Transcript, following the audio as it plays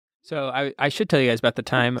So I should tell you guys about the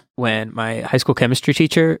time when my high school chemistry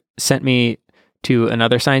teacher sent me to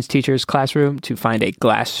another science teacher's classroom to find a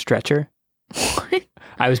glass stretcher.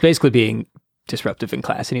 I was basically being disruptive in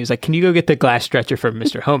class, and he was like, "Can you go get the glass stretcher from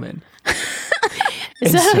Mr. Homan?"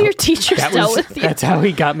 Is that how your teachers dealt with you? That's how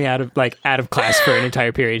he got me out of class for an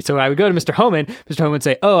entire period. So I would go to Mr. Homan. Mr. Homan would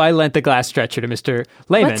say, "Oh, I lent the glass stretcher to Mr.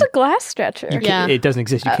 Lehman." What's a glass stretcher? It doesn't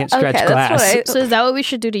exist. You can't stretch okay, glass. that's what So is that what we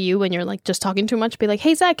should do to you when you're like just talking too much? Be like,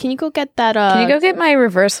 "Hey Zach, can you go get that?" Can you go get my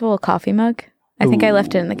reversible coffee mug? I think I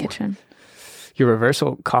left it in the kitchen. Your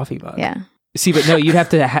reversal coffee mug. Yeah. See, but no, you'd have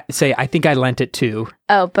to say, "I think I lent it to."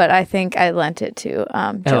 Oh, but I think I lent it to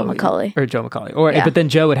Joe McCauley. Or Joe McCauley. Or Yeah. but then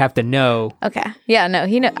Joe would have to know. Okay. Yeah, no,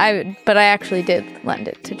 but I actually did lend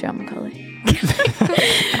it to Joe McCauley.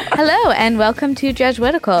 Hello, and welcome to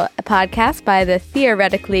Jesuitical, a podcast by the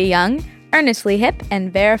theoretically young, earnestly hip,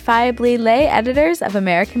 and verifiably lay editors of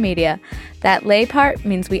American media. That lay part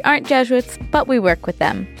means we aren't Jesuits, but we work with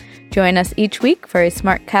them. Join us each week for a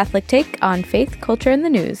smart Catholic take on faith, culture, and the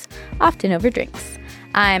news, often over drinks.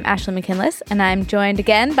 I'm Ashley McKinless, and I'm joined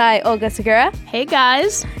again by Olga Segura. Hey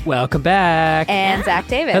guys. Welcome back. And Zach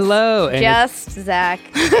Davis. Hello. And Just Zach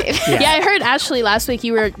Davis. Yeah, I heard Ashley last week.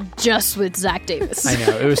 You were just with Zach Davis. I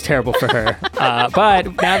know, it was terrible for her.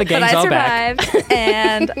 But now the gang's But I all back. survived,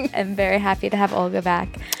 and I'm very happy to have Olga back.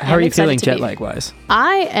 How are you excited feeling to be jet here. lag wise?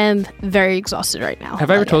 I am very exhausted right now.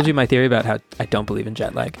 Have I ever told you my theory about how I don't believe in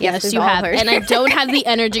jet lag? Yes, Yes, we've you all have, heard. and I don't have the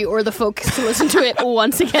energy or the focus to listen to it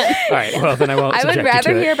once again. All right, well, then I won't I would subject you rather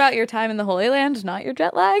to it. hear about your time in the Holy Land, not your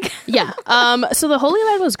jet lag. Yeah. So the Holy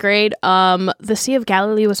Land was great. The Sea of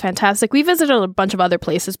Galilee was fantastic. We visited a bunch of other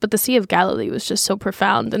places, but the Sea of Galilee was just so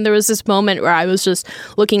profound. And there was this moment where I was just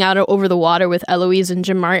looking out over the water with Eloise and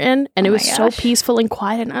Jim Martin, and it was so gosh. peaceful and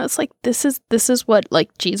quiet. And I was like, this is what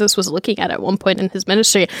like Jesus was looking at one point in his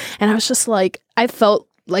ministry. And I was just like, I felt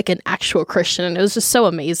like an actual Christian, and it was just so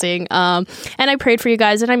amazing. And I prayed for you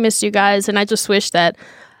guys, and I missed you guys, and I just wish that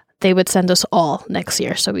they would send us all next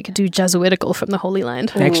year so we could do Jesuitical from the Holy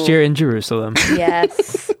Land. Next year in Jerusalem.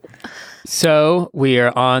 Yes. So we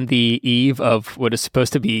are on the eve of what is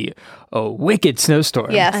supposed to be a wicked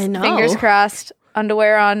snowstorm. Yes. I know. Fingers crossed.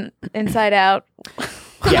 Underwear on, inside out.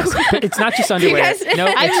 Yes, but it's not just underwear. guys- No,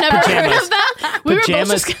 I've it's never pajamas. heard of that. We were both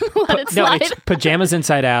just going to let it No, slide. it's pajamas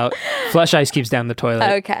inside out, flush ice cubes down the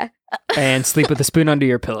toilet, Okay. and sleep with a spoon under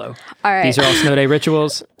your pillow. All right. These are all snow day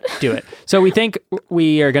rituals. Do it. So we think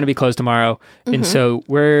we are going to be closed tomorrow, and so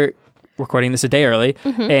we're recording this a day early,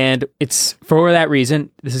 and it's for that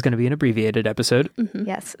reason. This is going to be an abbreviated episode.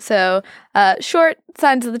 Yes. So short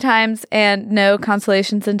signs of the times and no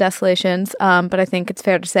consolations and desolations. But I think it's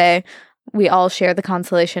fair to say we all share the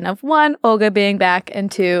consolation of one, Olga being back, and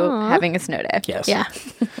two, having a snow day. Yes. Yeah.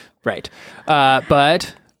 Right.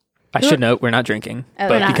 But I should note we're not drinking, we're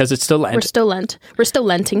but not. because it's still Lent. We're still Lent. We're still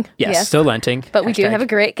Lenting. Yes, still Lenting. But we do have a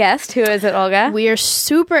great guest. Who is it, Olga? We are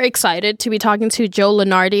super excited to be talking to Joe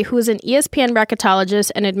Lenardi, who is an ESPN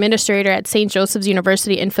bracketologist and administrator at St. Joseph's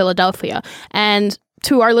University in Philadelphia. And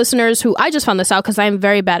to our listeners who, I just found this out because I'm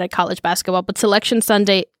very bad at college basketball, but Selection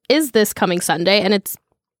Sunday is this coming Sunday, and it's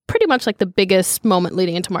pretty much like the biggest moment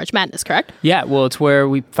leading into March Madness, correct? Yeah, well, it's where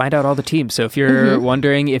we find out all the teams. So if you're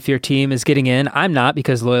wondering if your team is getting in, I'm not,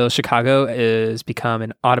 because Loyola Chicago has become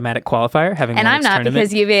an automatic qualifier, having And won I'm its not tournament.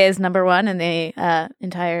 because UVA is number one in the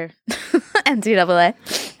entire NCAA.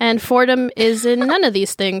 And Fordham is in none of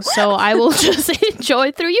these things, so I will just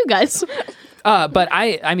enjoy through you guys. But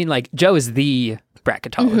I mean, like, Joe is the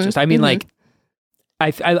bracketologist. I mean, like,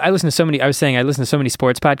 I listen to so many. I was saying I listen to so many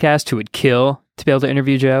sports podcasts who would kill to be able to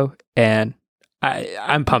interview Joe, and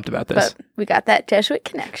I'm pumped about this. But we got that Jesuit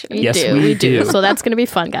connection. Yes, we do. So that's going to be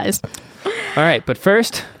fun, guys. All right, but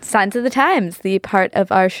first, Signs of the Times, the part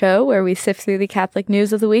of our show where we sift through the Catholic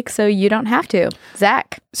news of the week so you don't have to.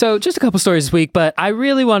 Zach. so just a couple stories this week, but I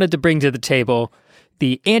really wanted to bring to the table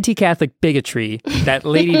the anti-Catholic bigotry that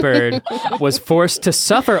Lady Bird was forced to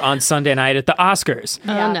suffer on Sunday night at the Oscars.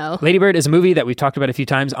 Oh, no. Lady Bird is a movie that we've talked about a few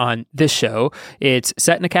times on this show. It's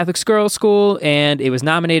set in a Catholic girls' school, and it was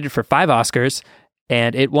nominated for 5 Oscars,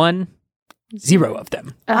 and it won 0 of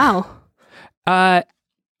them. Wow.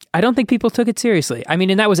 I don't think people took it seriously. I mean,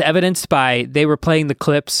 and that was evidenced by they were playing the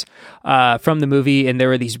clips from the movie, and there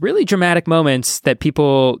were these really dramatic moments that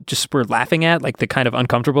people just were laughing at, like the kind of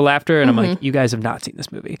uncomfortable laughter. And I'm like, you guys have not seen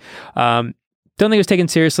this movie. Don't think it was taken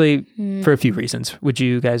seriously for a few reasons. Would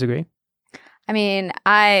you guys agree? I mean,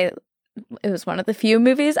 it was one of the few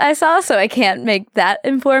movies I saw, so I can't make that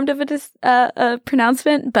informed of a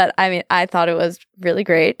pronouncement. But I mean, I thought it was really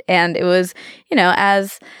great, and it was,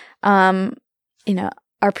 as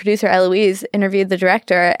our producer Eloise interviewed the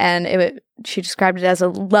director, and she described it as a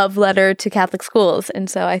love letter to Catholic schools. And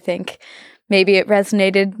so I think maybe it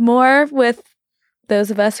resonated more with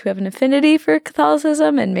those of us who have an affinity for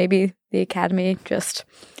Catholicism, and maybe the Academy just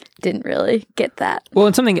didn't really get that. Well,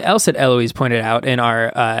 and something else that Eloise pointed out in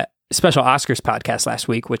our special Oscars podcast last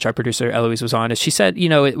week, which our producer Eloise was on, is she said,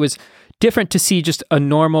 it was different to see just a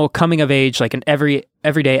normal coming of age, like an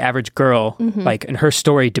everyday average girl, like, and her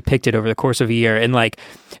story depicted over the course of a year. And like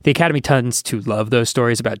the Academy tends to love those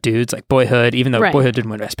stories about dudes, like Boyhood, even though Boyhood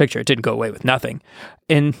didn't win Best Picture, it didn't go away with nothing.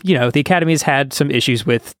 And, the Academy has had some issues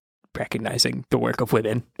with recognizing the work of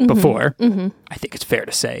women before, I think it's fair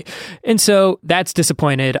to say. And so that's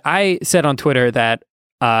disappointed. I said on Twitter that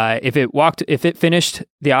if it finished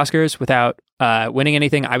the Oscars without winning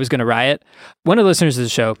anything, I was going to riot. One of the listeners of the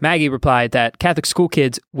show, Maggie, replied that Catholic school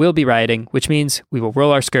kids will be rioting, which means we will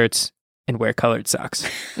roll our skirts and wear colored socks.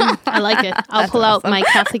 I like it. I'll pull out my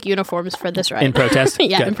Catholic uniforms for this riot. In protest?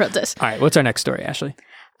 Yeah, Good. in protest. All right, what's our next story, Ashley?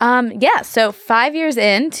 So 5 years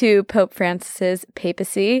into Pope Francis's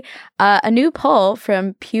papacy, a new poll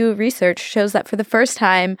from Pew Research shows that for the first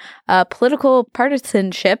time, political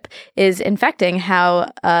partisanship is infecting how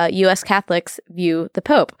U.S. Catholics view the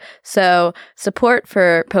Pope. So support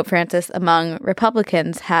for Pope Francis among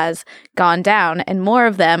Republicans has gone down, and more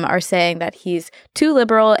of them are saying that he's too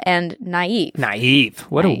liberal and naive. Naive.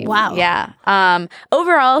 Wow. Yeah.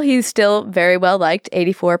 Overall, he's still very well liked.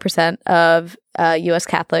 84% of U.S.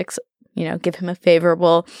 Catholics, give him a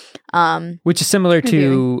favorable, which is similar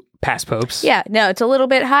to past popes. Yeah, no, it's a little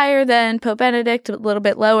bit higher than Pope Benedict, a little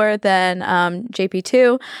bit lower than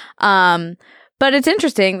JP2. But it's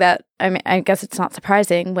interesting that, I guess it's not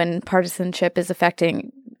surprising when partisanship is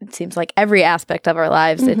affecting, it seems like every aspect of our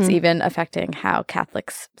lives. It's even affecting how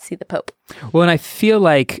Catholics see the Pope. Well, and I feel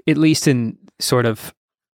like, at least in sort of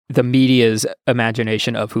the media's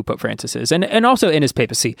imagination of who Pope Francis is, and also in his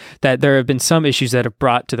papacy, that there have been some issues that have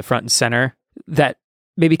brought to the front and center that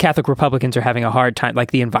maybe Catholic Republicans are having a hard time,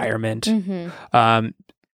 like the environment.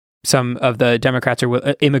 Some of the Democrats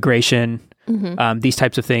are immigration. These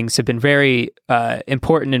types of things have been very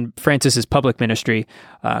important in Francis's public ministry.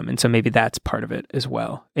 And so maybe that's part of it as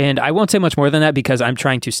well. And I won't say much more than that because I'm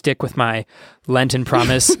trying to stick with my Lenten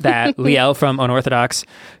promise that Liel from Unorthodox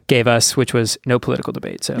gave us, which was no political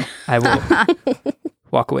debate. So I will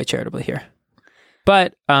walk away charitably here.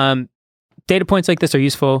 But data points like this are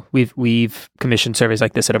useful. We've commissioned surveys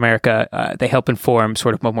like this at America. They help inform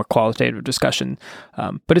sort of a more qualitative discussion.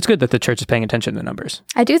 But it's good that the church is paying attention to the numbers.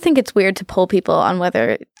 I do think it's weird to poll people on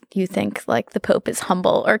whether you think like the Pope is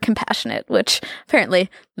humble or compassionate, which apparently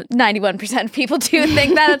 91% of people do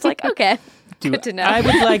think that. It's like, okay. Good to know. I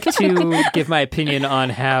would like to give my opinion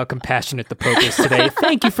on how compassionate the Pope is today.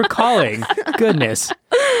 Thank you for calling. Goodness.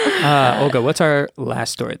 Olga, what's our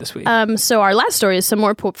last story this week? So our last story is some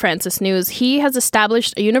more Pope Francis news. He has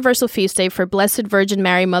established a universal feast day for Blessed Virgin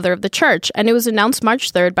Mary, Mother of the Church, and it was announced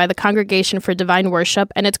March 3rd by the Congregation for Divine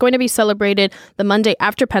Worship, and it's going to be celebrated the Monday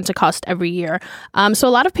after Pentecost every year. So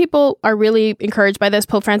a lot of people are really encouraged by this.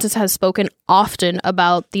 Pope Francis has spoken often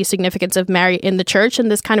about the significance of Mary in the church,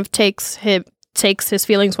 and this kind of takes his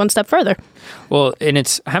feelings one step further. Well, and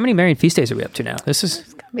it's, how many Marian feast days are we up to now? This is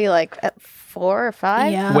It's gonna be like 4 or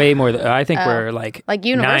 5. Yeah. way more than, I think we're like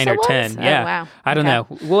universal 9 or ones? 10. Oh, Yeah. wow. I don't know.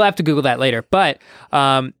 We'll have to Google that later. But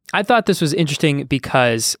I thought this was interesting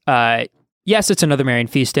because, yes, it's another Marian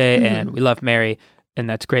feast day and we love Mary and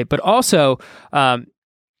that's great. But also,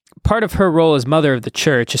 part of her role as mother of the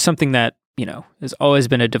church is something that, has always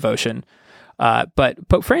been a devotion. But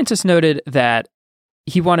Pope Francis noted that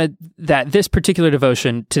he wanted that this particular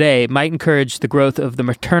devotion today might encourage the growth of the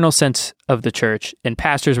maternal sense of the church in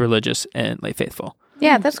pastors, religious, and lay faithful.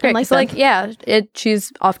 Yeah, that's great. like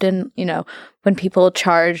She's often, when people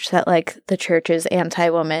charge that like the church is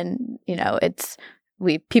anti-woman,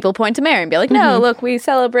 people point to Mary and be like, no, look, we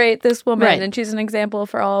celebrate this woman and she's an example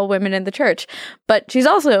for all women in the church. But she's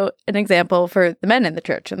also an example for the men in the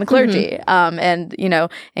church and the clergy, and,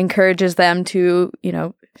 encourages them to,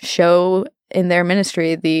 show in their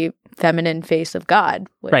ministry the feminine face of God.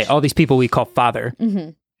 Right. All these people we call father.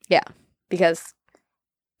 Yeah, because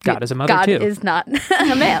God is a mother God too. God is not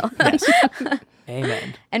a male.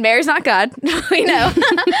 Amen. And Mary's not God, we know.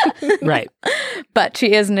 Right. But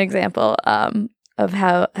she is an example of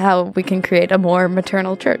how we can create a more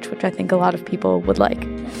maternal church, which I think a lot of people would like.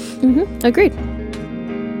 Agreed.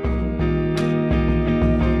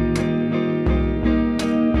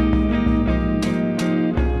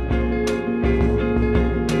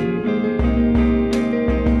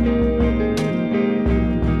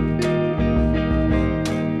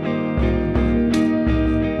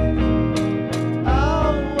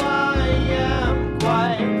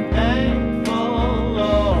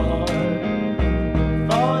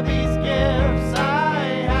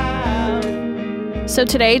 So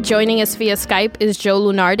today, joining us via Skype is Joe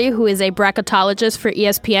Lunardi, who is a bracketologist for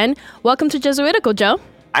ESPN. Welcome to Jesuitical, Joe.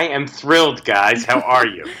 I am thrilled, guys. How are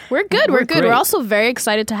you? We're good. We're good. Great. We're also very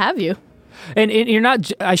excited to have you. And you're not,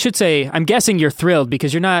 I should say, I'm guessing you're thrilled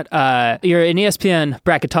because you're not, you're an ESPN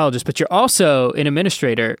bracketologist, but you're also an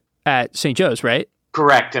administrator at St. Joe's, right?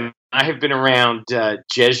 Correct. And I have been around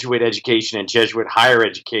Jesuit education and Jesuit higher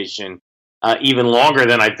education even longer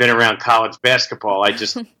than I've been around college basketball. I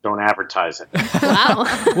just don't advertise it.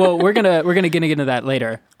 Wow. Well, we're gonna get into that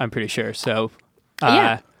later, I'm pretty sure. So,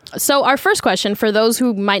 Yeah. So our first question, for those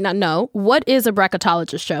who might not know, what is a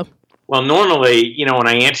bracketologist, Joe? Well, normally, when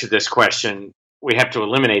I answer this question, we have to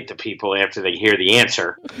eliminate the people after they hear the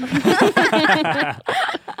answer.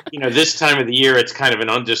 This time of the year, it's kind of an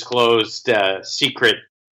undisclosed secret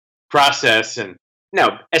process. And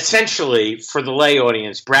no, essentially, for the lay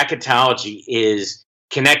audience, bracketology is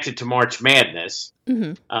connected to March Madness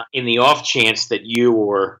in the off chance that you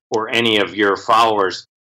or any of your followers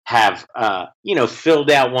have,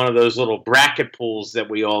 filled out one of those little bracket pools that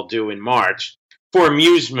we all do in March. For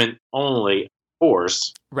amusement only, of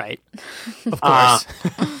course. Right. Of course.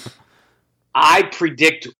 I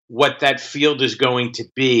predict what that field is going to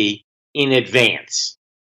be in advance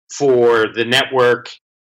for the network,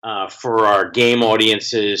 for our game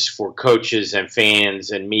audiences, for coaches and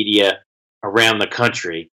fans and media around the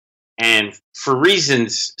country. And for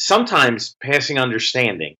reasons sometimes passing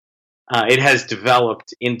understanding, it has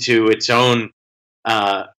developed into its own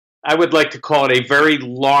I would like to call it a very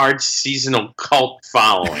large seasonal cult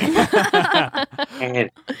following.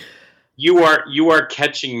 And you are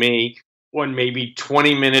catching me on maybe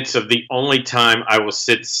 20 minutes of the only time I will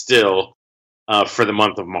sit still for the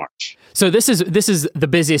month of March. So this is the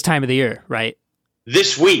busiest time of the year, right?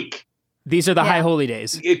 This week. These are the high holy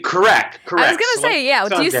days. Correct. I was going to say, yeah.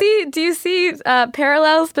 Do you see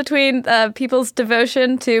parallels between people's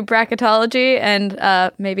devotion to bracketology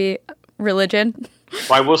and maybe religion?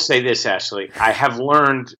 Well, I will say this, Ashley. I have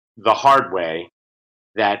learned the hard way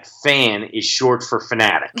that fan is short for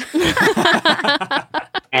fanatic.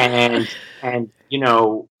 and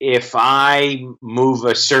if I move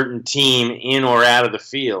a certain team in or out of the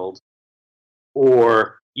field,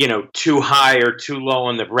 or too high or too low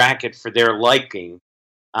on the bracket for their liking,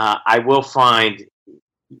 I will find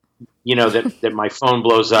that my phone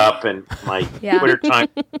blows up and my Twitter time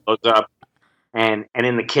blows up. And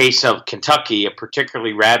in the case of Kentucky, a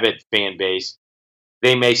particularly rabid fan base,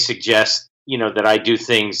 they may suggest, that I do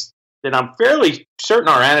things that I'm fairly certain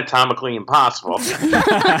are anatomically impossible.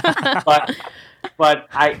 but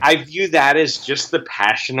I view that as just the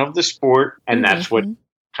passion of the sport, and that's what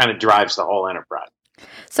kind of drives the whole enterprise.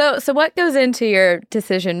 So what goes into your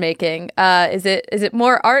decision making? Is it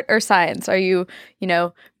more art or science? Are you,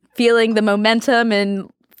 feeling the momentum and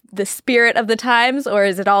the spirit of the times, or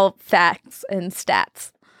is it all facts and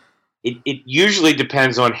stats? It usually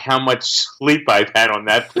depends on how much sleep I've had on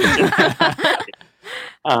that particular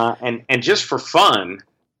and just for fun,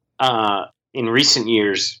 in recent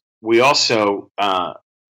years, we also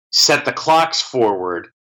set the clocks forward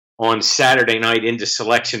on Saturday night into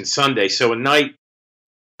Selection Sunday. So a night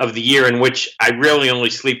of the year in which I really only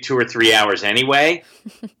sleep 2 or 3 hours anyway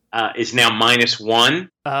is now -1.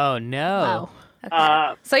 Oh, no. Wow.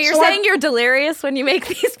 Okay. So you're saying you're delirious when you make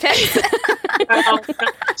these picks?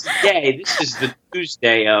 This is the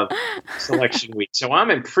Tuesday of selection week. So I'm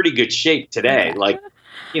in pretty good shape today. Like,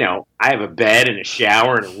 I have a bed and a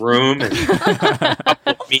shower and a room and a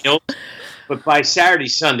couple of meals. But by Saturday,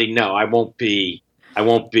 Sunday, no, I won't be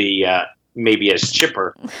maybe as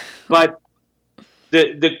chipper. But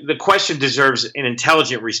the question deserves an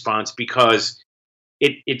intelligent response because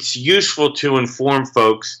it's useful to inform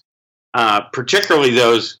folks, particularly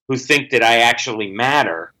those who think that I actually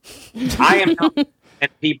matter. I am not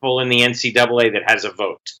people in the NCAA that has a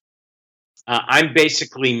vote. I'm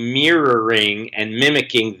basically mirroring and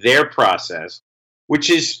mimicking their process, which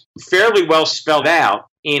is fairly well spelled out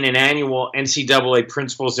in an annual NCAA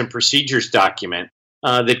Principles and Procedures document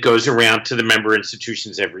that goes around to the member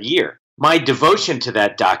institutions every year. My devotion to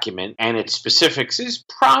that document and its specifics is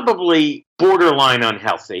probably borderline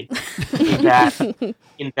unhealthy in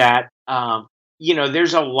that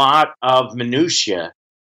there's a lot of minutia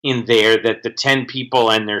in there that the 10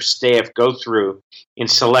 people and their staff go through in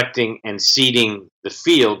selecting and seeding the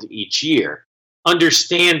field each year.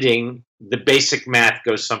 Understanding the basic math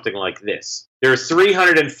goes something like this. There are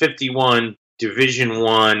 351 Division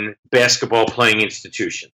I basketball playing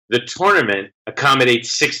institutions. The tournament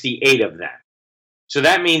accommodates 68 of them. So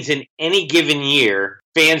that means in any given year,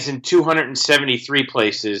 fans in 273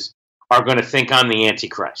 places are going to think I'm the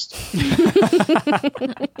Antichrist.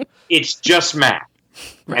 It's just math.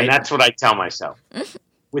 And that's what I tell myself.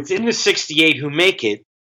 Within the 68 who make it,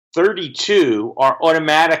 32 are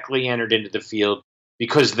automatically entered into the field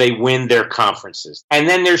because they win their conferences. And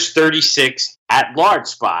then there's 36 at-large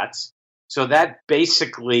spots. So that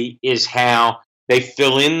basically is how they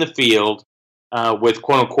fill in the field with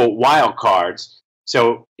quote-unquote wild cards.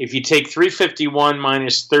 So if you take 351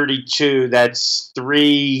 minus 32, that's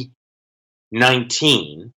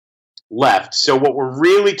 319 left. So what we're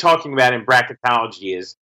really talking about in bracketology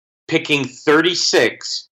is picking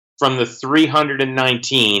 36 from the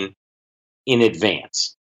 319 in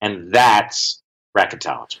advance. And that's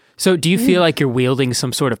bracketology. So do you feel like you're wielding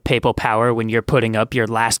some sort of papal power when you're putting up your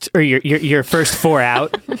last or your first four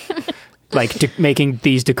out? Like making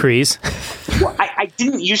these decrees? Well, I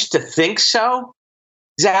didn't used to think so,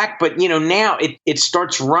 Zach, but now it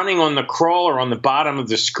starts running on the crawler on the bottom of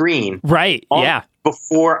the screen. Right. Yeah.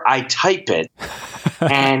 Before I type it.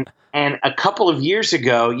 and a couple of years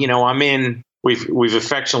ago, we've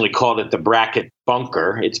affectionately called it the bracket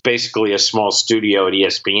bunker. It's basically a small studio at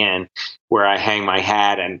ESPN where I hang my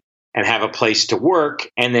hat and have a place to work.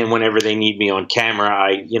 And then whenever they need me on camera,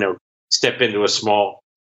 I, step into a small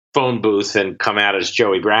phone booth and come out as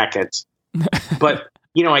Joey Brackets. But,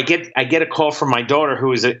 I get a call from my daughter who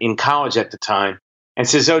was in college at the time and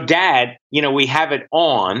says, "Oh, Dad, we have it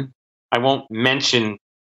on." I won't mention,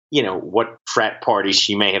 what frat party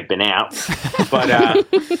she may have been out. But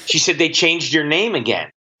she said, "They changed your name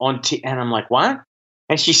again on and I'm like, "What?"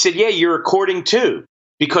 And she said, "Yeah, you're recording too."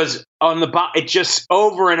 Because on the it just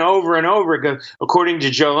over and over and over it goes, according to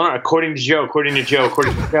Joe, according to Joe, according to Joe,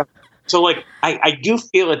 according to Joe. So I do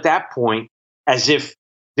feel at that point as if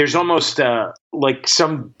there's almost like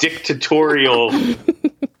some dictatorial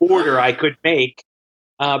order I could make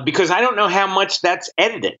because I don't know how much that's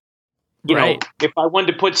edited. You know, if I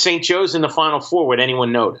wanted to put St. Joe's in the Final Four, would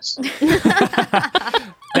anyone notice? You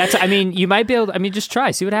might be able to, just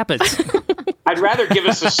try, see what happens. I'd rather give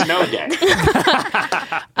us a snow day.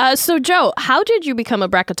 So, Joe, how did you become a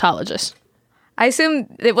bracketologist? I assume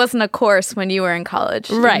it wasn't a course when you were in college,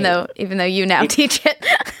 right? Even though you now teach it.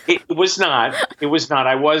 It was not. It was not.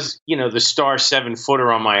 I was, the star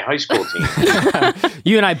 7-footer on my high school team.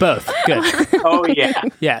 You and I both. Good. Oh, yeah.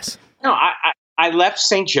 Yes. No, I left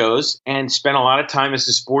St. Joe's and spent a lot of time as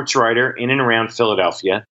a sports writer in and around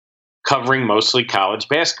Philadelphia, covering mostly college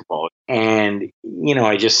basketball. And,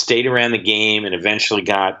 I just stayed around the game and eventually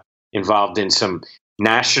got involved in some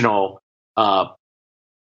national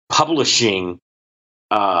publishing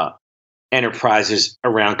enterprises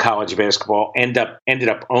around college basketball. Ended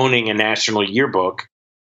up owning a national yearbook,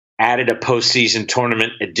 added a postseason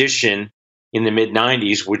tournament edition in the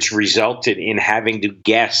mid-'90s, which resulted in having to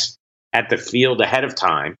guess at the field ahead of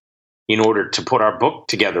time in order to put our book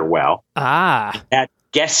together well. That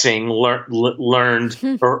guessing learned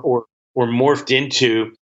or morphed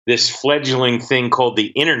into this fledgling thing called the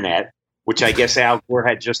internet, which I guess Al Gore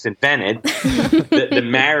had just invented. The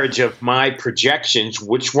marriage of my projections,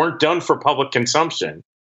 which weren't done for public consumption,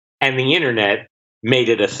 and the internet made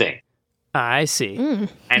it a thing. I see.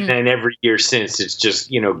 And then every year since, it's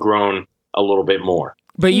just, grown a little bit more.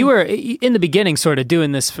 But you were, in the beginning, sort of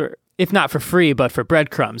doing this for, if not for free, but for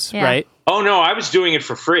breadcrumbs, right? Oh, no, I was doing it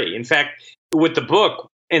for free. In fact, with the book,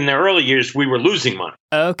 in the early years, we were losing money.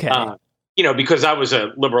 Okay. Because I was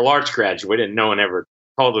a liberal arts graduate and no one ever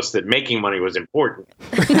told us that making money was important.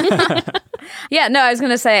 Yeah, no, I was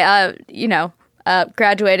going to say,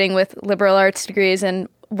 graduating with liberal arts degrees and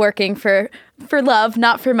working for love,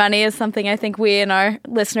 not for money, is something I think we and our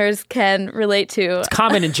listeners can relate to. It's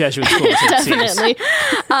common in Jesuit schools, Definitely.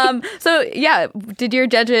 So, yeah, did your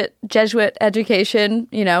Jesuit education,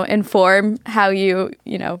 inform how you,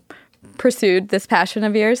 pursued this passion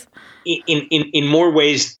of yours? In more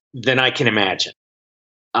ways than I can imagine.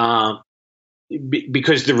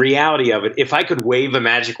 Because the reality of it, if I could wave a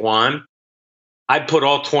magic wand, I'd put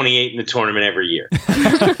all 28 in the tournament every year.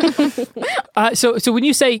 So when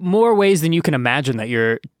you say more ways than you can imagine that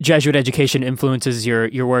your Jesuit education influences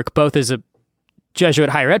your work, both as a Jesuit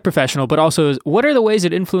higher ed professional, but also what are the ways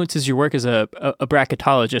it influences your work as a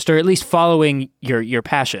bracketologist, or at least following your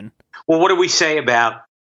passion? Well, what do we say about,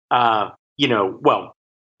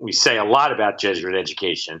 we say a lot about Jesuit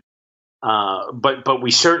education, but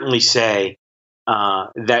we certainly say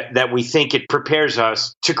that we think it prepares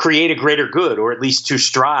us to create a greater good, or at least to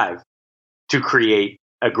strive to create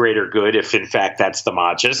a greater good, if in fact that's the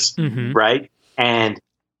magis, right? And,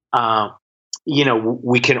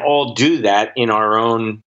 we can all do that in our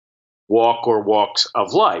own walk or walks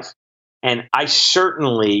of life. And I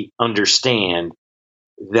certainly understand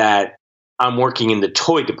that I'm working in the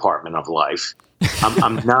toy department of life.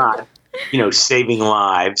 I'm not saving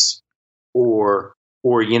lives or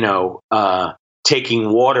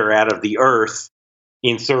taking water out of the earth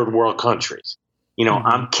in third world countries.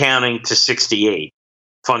 I'm counting to 68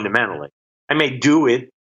 fundamentally. I may do it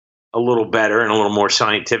a little better and a little more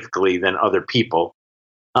scientifically than other people.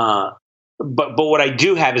 But what I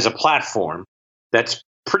do have is a platform that's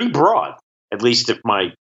pretty broad, at least if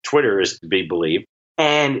my Twitter is to be believed.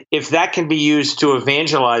 And if that can be used to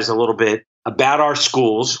evangelize a little bit about our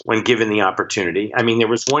schools when given the opportunity. I mean, there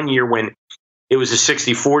was one year when it was a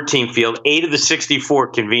 64 team field. 8 of the 64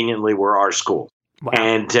 conveniently were our schools. Wow.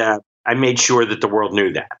 And I made sure that the world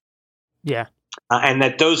knew that. Yeah. And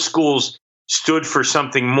that those schools stood for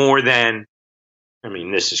something more than,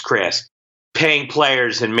 this is crass, paying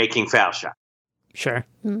players and making foul shots. Sure.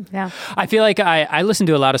 Yeah. I feel like I listen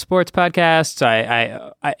to a lot of sports podcasts.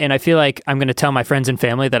 And I feel like I'm going to tell my friends and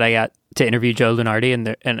family that I got to interview Joe Lunardi, and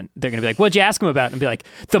they're going to be like, "What'd you ask him about?" And be like,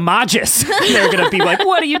 "The Magis." They're going to be like,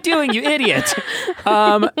 "What are you doing, you idiot?"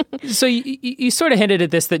 So you sort of hinted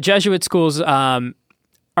at this, that Jesuit schools are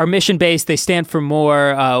mission based. They stand for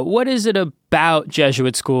more. What is it about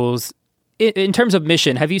Jesuit schools in terms of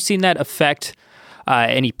mission? Have you seen that affect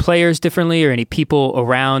any players differently or any people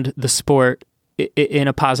around the sport in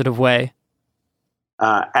a positive way?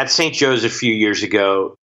 At St. Joe's a few years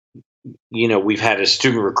ago, we've had a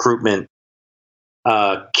student recruitment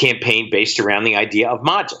campaign based around the idea of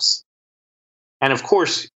Magis. And of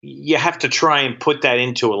course, you have to try and put that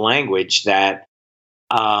into a language that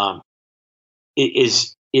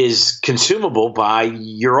is consumable by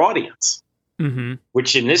your audience,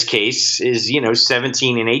 which in this case is,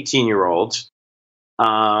 17 and 18-year-olds.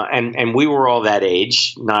 And we were all that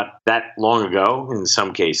age, not that long ago in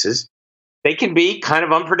some cases. They can be kind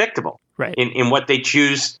of unpredictable, right, in what they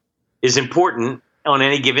choose is important on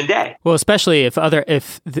any given day. Well, especially if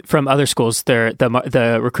from other schools,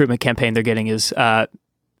 the recruitment campaign they're getting is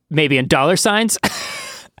maybe in dollar signs.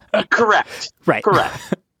 Correct. Right.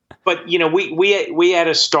 Correct. But we had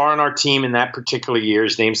a star on our team in that particular year.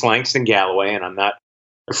 His name's Langston Galloway, and I'm not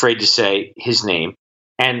afraid to say his name.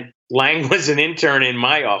 And Lang was an intern in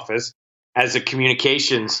my office as a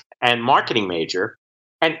communications and marketing major.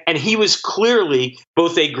 And he was clearly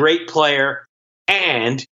both a great player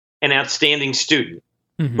and an outstanding student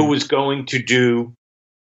who was going to do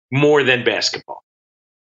more than basketball.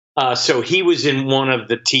 So he was in one of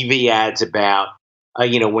the TV ads about,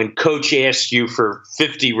 when coach asks you for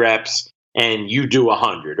 50 reps and you do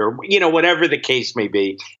 100, or, whatever the case may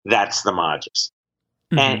be, that's the Magis.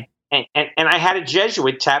 And I had a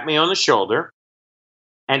Jesuit tap me on the shoulder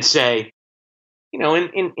and say,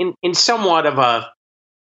 in somewhat of a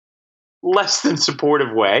less than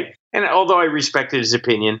supportive way, and although I respected his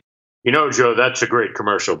opinion, Joe, that's a great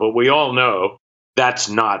commercial, but we all know that's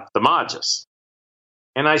not the Magis.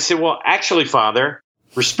 And I said, well, actually, Father,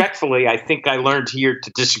 respectfully, I think I learned here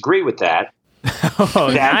to disagree with that.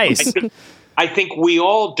 Oh, nice. I think we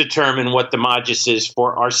all determine what the Magis is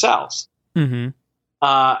for ourselves.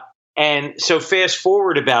 And so fast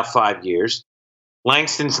forward about 5 years,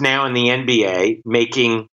 Langston's now in the NBA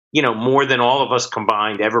making, more than all of us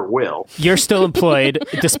combined ever will. You're still employed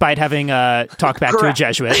despite having talked back to a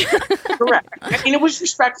Jesuit. Correct. It was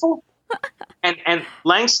respectful. And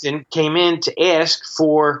Langston came in to ask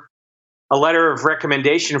for a letter of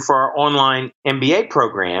recommendation for our online MBA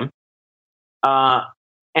program. And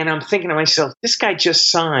I'm thinking to myself, this guy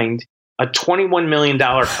just signed a $21 million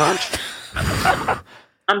contract.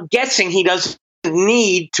 I'm guessing he doesn't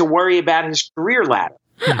need to worry about his career ladder.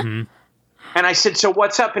 And I said, so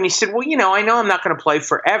what's up? And he said, well, I know I'm not going to play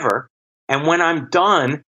forever. And when I'm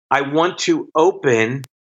done, I want to open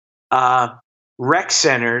rec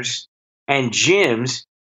centers and gyms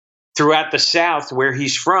throughout the South where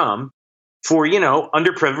he's from for,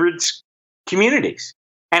 underprivileged communities.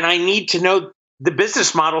 And I need to know the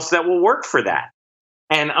business models that will work for that.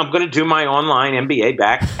 And I'm going to do my online MBA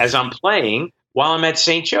back as I'm playing while I'm at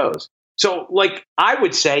St. Joe's. So, I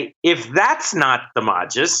would say, if that's not the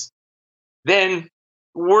Magis, then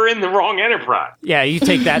we're in the wrong enterprise. Yeah, you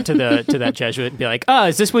take that to that Jesuit and be like, "Oh,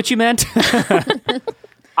 is this what you meant?"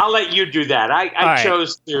 I'll let you do that. I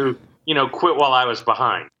chose to, quit while I was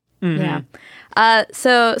behind. Yeah.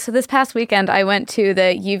 So this past weekend, I went to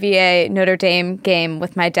the UVA Notre Dame game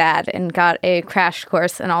with my dad and got a crash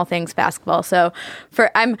course in all things basketball. So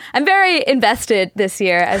I'm very invested this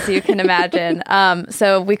year, as you can imagine.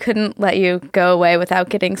 So we couldn't let you go away without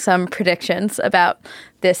getting some predictions about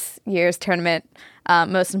this year's tournament.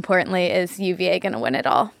 Most importantly, is UVA going to win it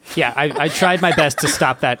all? Yeah, I tried my best to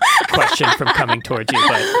stop that question from coming towards you,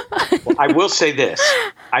 but I will say this: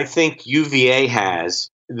 I think UVA has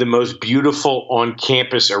the most beautiful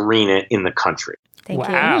on-campus arena in the country. Thank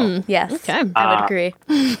Wow. you. Yes, Okay. I would agree.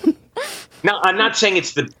 Now, I'm not saying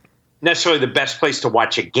it's necessarily the best place to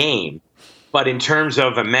watch a game, but in terms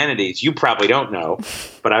of amenities, you probably don't know,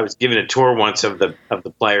 but I was given a tour once of the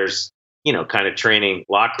players, kind of training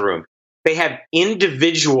locker room. They have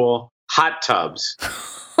individual hot tubs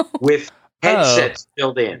with headsets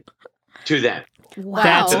built in to them.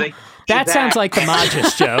 Wow. So they That sounds like the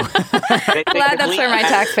Modus, Joe. They Glad can that's lean where my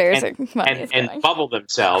back taxpayers and, are money is and going. bubble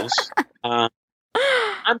themselves. I'm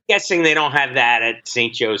guessing they don't have that at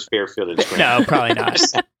St. Joe's Fairfield and Scranton. No, probably not.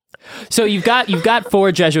 So you've got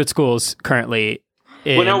 4 Jesuit schools currently.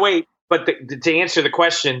 Well, no, wait. But to answer the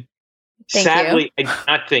question, Thank sadly, I do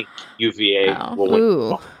not think UVA Oh. will win.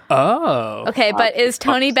 Ooh. Oh. Okay, but is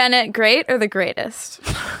Tony Bennett great or the greatest?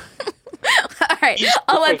 All right,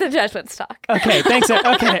 I'll let the Jesuits talk. Okay, thanks.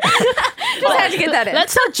 Okay. Just had to get that in.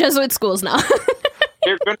 Let's talk Jesuit schools now.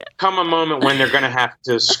 There's going to come a moment when they're going to have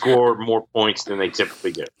to score more points than they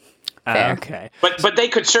typically do. Fair. Okay. But they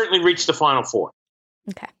could certainly reach the Final Four.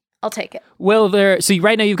 Okay, I'll take it. Well, so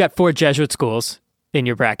right now you've got 4 Jesuit schools in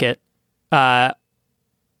your bracket. So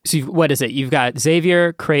what is it? You've got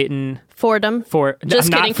Xavier, Creighton, Fordham. Just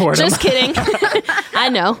not kidding. Fordham. Just kidding. I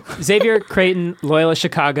know. Xavier, Creighton, Loyola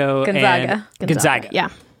Chicago, Gonzaga. and Gonzaga. Yeah.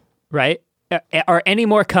 Right? Are any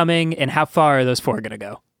more coming, and how far are those 4 going to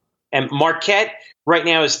go? And Marquette right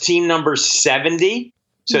now is team number 70,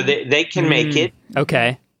 so they can make it.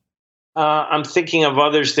 Okay. I'm thinking of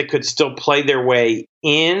others that could still play their way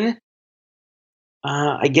in.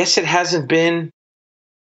 I guess it hasn't been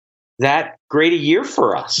that great a year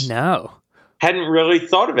for us. No. Hadn't really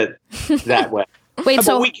thought of it that way. Wait, But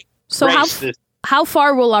so we can so race this. how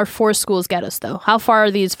far will our 4 schools get us, though? How far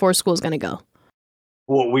are these 4 schools going to go?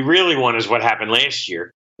 What we really want is what happened last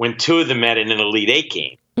year when 2 of them met in an Elite 8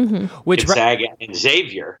 game, Which Gonzaga and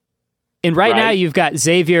Xavier. and right now right? you've got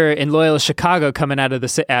Xavier and Loyola Chicago coming out of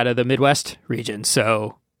the Midwest region.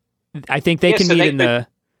 So I think they Yeah, can so meet they in could- the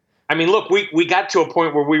I mean, look, we got to a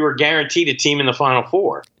point where we were guaranteed a team in the Final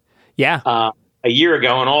Four a year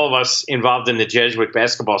ago, and all of us involved in the Jesuit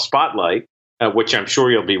basketball spotlight, which I'm sure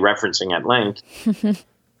you'll be referencing at length,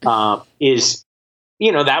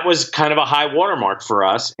 that was kind of a high watermark for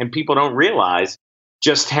us, and people don't realize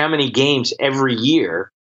just how many games every year,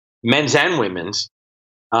 men's and women's,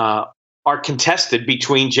 are contested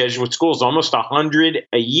between Jesuit schools, almost 100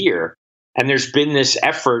 a year. And there's been this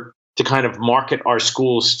effort to kind of market our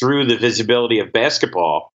schools through the visibility of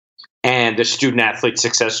basketball and the student athlete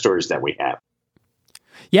success stories that we have.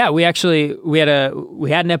 Yeah, we had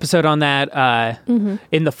an episode on that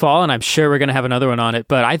in the fall, and I'm sure we're going to have another one on it.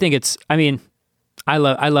 But I think I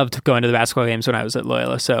loved going to the basketball games when I was at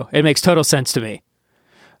Loyola, so it makes total sense to me.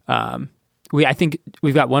 I think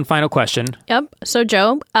we've got one final question. Yep. So,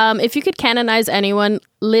 Joe, if you could canonize anyone,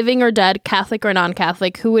 living or dead, Catholic or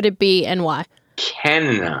non-Catholic, who would it be and why?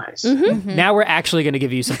 Canonize. Now we're actually going to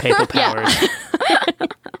give you some papal powers.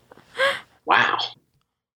 Wow.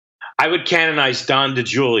 I would canonize Don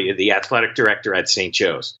DeJulia, the athletic director at St.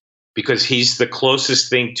 Joe's, because he's the closest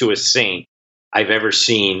thing to a saint I've ever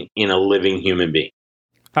seen in a living human being.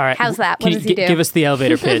 All right. How's that? What does he do? Give us the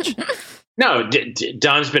elevator pitch. No,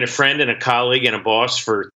 Don's been a friend and a colleague and a boss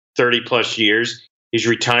for 30 plus years. He's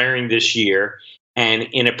retiring this year. And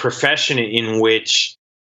in a profession in which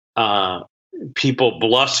people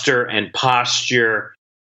bluster and posture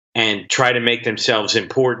and try to make themselves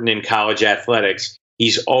important in college athletics,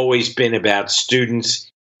 he's always been about students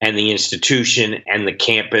and the institution and the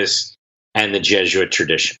campus and the Jesuit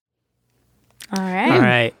tradition. All right. All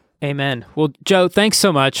right. Amen. Well, Joe, thanks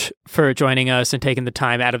so much for joining us and taking the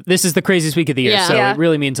time out of this is the craziest week of the year, Yeah. so Yeah. it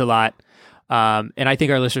really means a lot. And I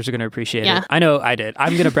think our listeners are going to appreciate Yeah. it. I know I did.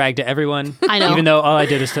 I'm going to brag to everyone. I know. Even though all I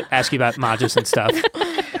did is to ask you about Modus and stuff.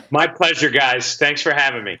 My pleasure, guys. Thanks for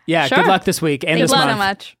having me. Yeah, Sure. good luck this week and Thank this you so month.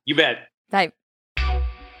 much. You bet. Bye.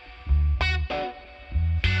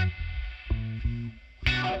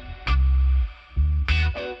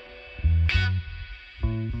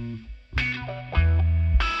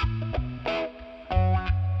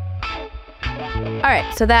 All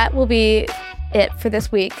right, so that will be it for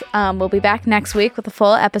this week. We'll be back next week with a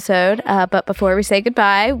full episode. But before we say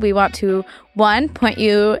goodbye, we want to, one, point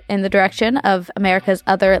you in the direction of America's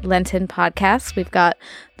other Lenten podcasts. We've got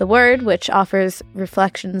The Word, which offers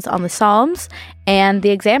reflections on the Psalms, and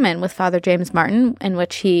The Examine with Father James Martin, in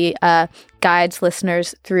which he guides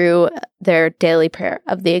listeners through their daily prayer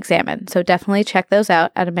of the Examen. So definitely check those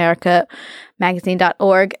out at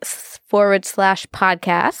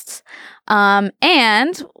americamagazine.org/podcasts.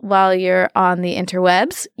 And while you're on the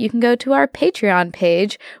interwebs, you can go to our Patreon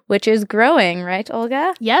page, which is growing, right,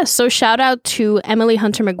 Olga? Yes, so shout out to Emily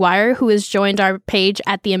Hunter McGuire, who has joined our page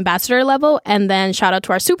at the ambassador level, and then shout out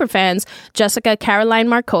to our super fans, Jessica Caroline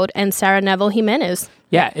Marcotte and Sarah Neville Jimenez.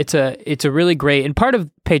 Yeah, it's a really great, and part of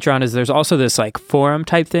Patreon is there's also this like forum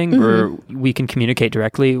type thing where we can communicate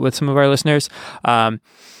directly with some of our listeners.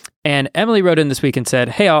 And Emily wrote in this week and said,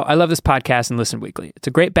 "Hey all, I love this podcast and listen weekly. It's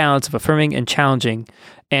a great balance of affirming and challenging,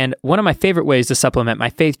 and one of my favorite ways to supplement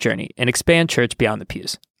my faith journey and expand church beyond the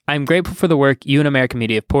pews. I'm grateful for the work you and American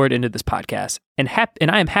Media have poured into this podcast, and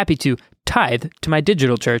I am happy to tithe to my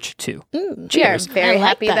digital church too." Cheers. We are very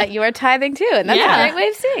happy that you are tithing too, and that's a great way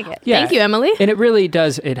of seeing it. Yeah. Thank you, Emily. And it really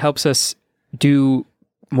does. It helps us do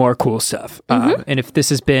more cool stuff. And if this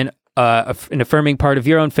has been an affirming part of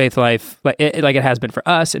your own faith life, like it has been for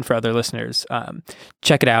us and for other listeners,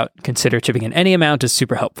 check it out. Consider chipping in. Any amount is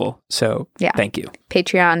super helpful. So thank you.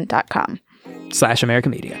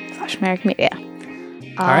 Patreon.com/American Media. /American Media.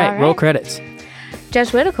 All right, roll credits.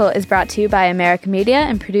 Jesuitical is brought to you by American Media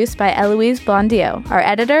and produced by Eloise Blondio. Our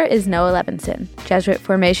editor is Noah Levinson. Jesuit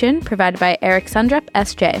formation provided by Eric Sundrup,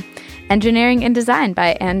 S.J. Engineering and design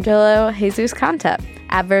by Angelo Jesus Canta.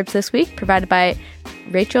 Adverbs this week provided by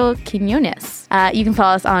Rachel Quinones. You can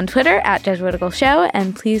follow us on Twitter at Jesuitical Show,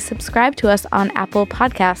 and please subscribe to us on Apple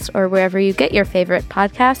Podcasts or wherever you get your favorite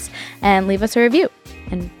podcasts, and leave us a review.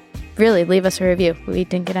 And really, leave us a review. We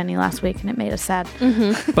didn't get any last week, and it made us sad.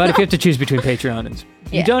 But if you have to choose between Patreon and...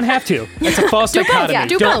 You don't have to. It's a false dichotomy. Yeah,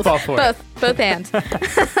 don't fall for it. Both and.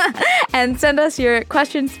 And send us your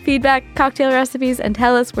questions, feedback, cocktail recipes, and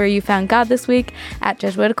tell us where you found God this week at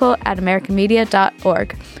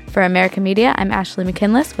jesuitical@americanmedia.org. For American Media, I'm Ashley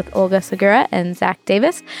McKinless with Olga Segura and Zach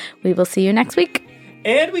Davis. We will see you next week.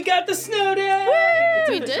 And we got the snow day!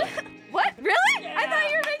 We did? What? Really? I thought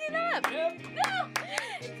you were making that up. Yep. No.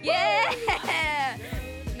 Yeah.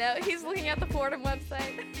 No, he's looking at the Fordham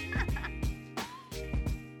website.